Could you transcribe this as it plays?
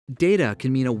Data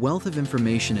can mean a wealth of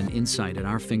information and insight at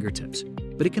our fingertips,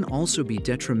 but it can also be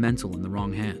detrimental in the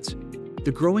wrong hands.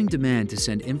 The growing demand to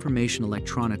send information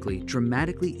electronically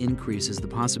dramatically increases the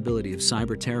possibility of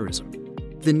cyber terrorism.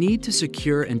 The need to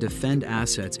secure and defend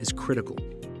assets is critical.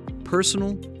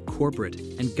 Personal, corporate,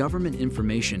 and government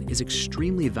information is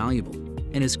extremely valuable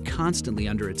and is constantly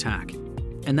under attack.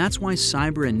 And that's why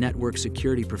cyber and network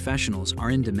security professionals are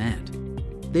in demand.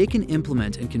 They can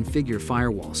implement and configure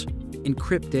firewalls,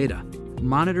 encrypt data,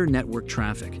 monitor network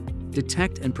traffic,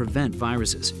 detect and prevent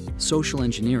viruses, social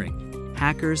engineering,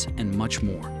 hackers, and much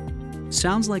more.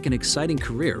 Sounds like an exciting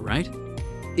career, right?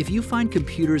 If you find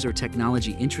computers or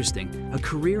technology interesting, a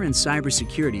career in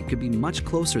cybersecurity could be much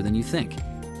closer than you think.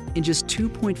 In just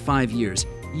 2.5 years,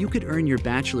 you could earn your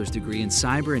bachelor's degree in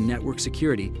cyber and network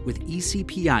security with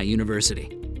ECPI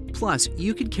University. Plus,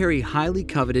 you could carry highly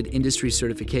coveted industry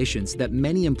certifications that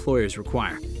many employers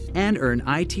require, and earn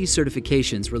IT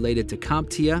certifications related to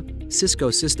CompTIA, Cisco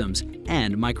Systems,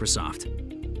 and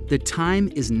Microsoft. The time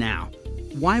is now.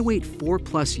 Why wait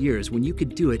 4+ years when you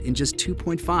could do it in just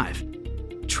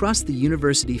 2.5? Trust the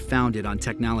university founded on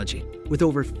technology, with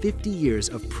over 50 years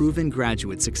of proven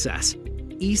graduate success.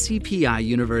 ECPI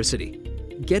University.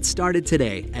 Get started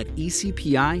today at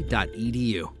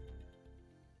ecpi.edu.